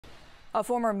A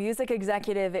former music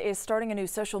executive is starting a new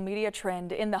social media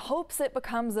trend in the hopes it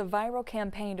becomes a viral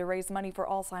campaign to raise money for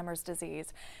Alzheimer's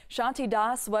disease. Shanti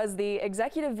was the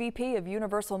executive VP of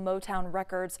Universal Motown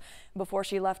Records before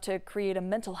she left to create a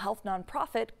mental health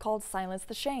nonprofit called Silence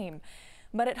the Shame.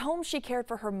 But at home, she cared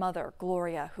for her mother,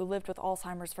 Gloria, who lived with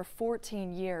Alzheimer's for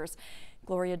 14 years.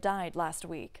 Gloria died last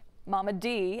week. Mama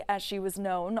D, as she was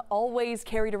known, always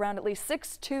carried around at least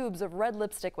 6 tubes of red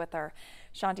lipstick with her.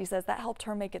 Shanti says that helped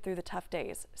her make it through the tough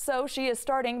days. So she is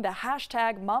starting the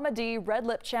hashtag Mama D Red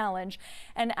Lip Challenge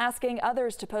and asking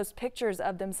others to post pictures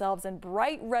of themselves in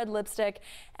bright red lipstick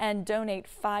and donate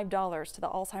 $5 to the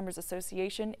Alzheimer's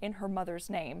Association in her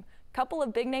mother's name. A couple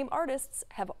of big name artists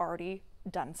have already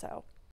done so.